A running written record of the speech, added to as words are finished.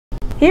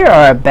Here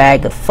are a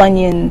bag of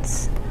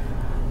Funyuns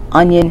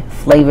onion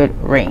flavored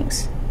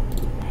rings,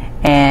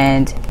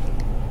 and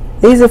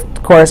these of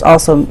course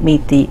also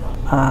meet the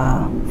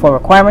four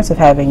requirements of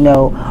having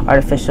no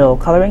artificial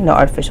coloring, no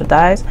artificial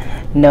dyes,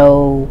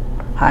 no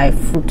high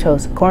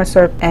fructose corn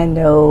syrup, and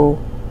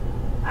no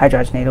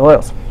hydrogenated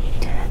oils.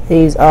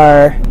 These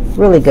are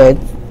really good.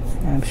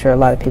 I'm sure a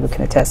lot of people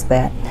can attest to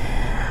that.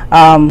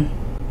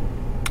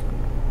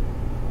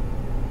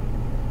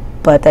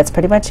 But that's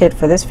pretty much it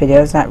for this video.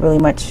 There's not really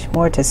much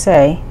more to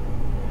say.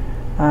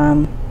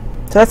 So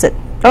that's it.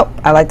 Oh,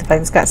 I like the fact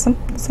it's got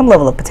some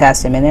level of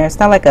potassium in there. It's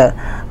not like a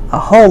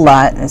whole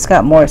lot. It's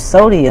got more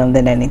sodium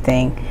than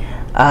anything.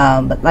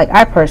 But like,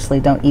 I personally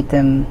don't eat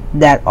them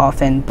that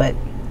often, but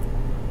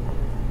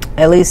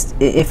at least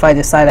if I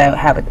decide I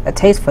have a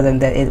taste for them,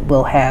 that it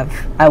will have,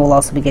 I will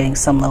also be getting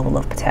some level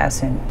of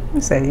potassium.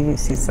 Let's say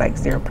it's like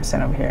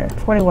 0% over here.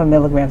 41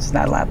 milligrams is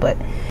not a lot, but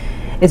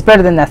it's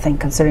better than nothing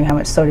considering how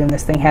much sodium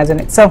this thing has in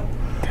it. So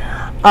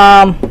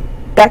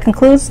that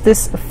concludes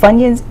this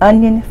Funyuns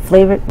onion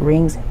flavored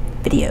rings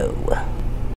video.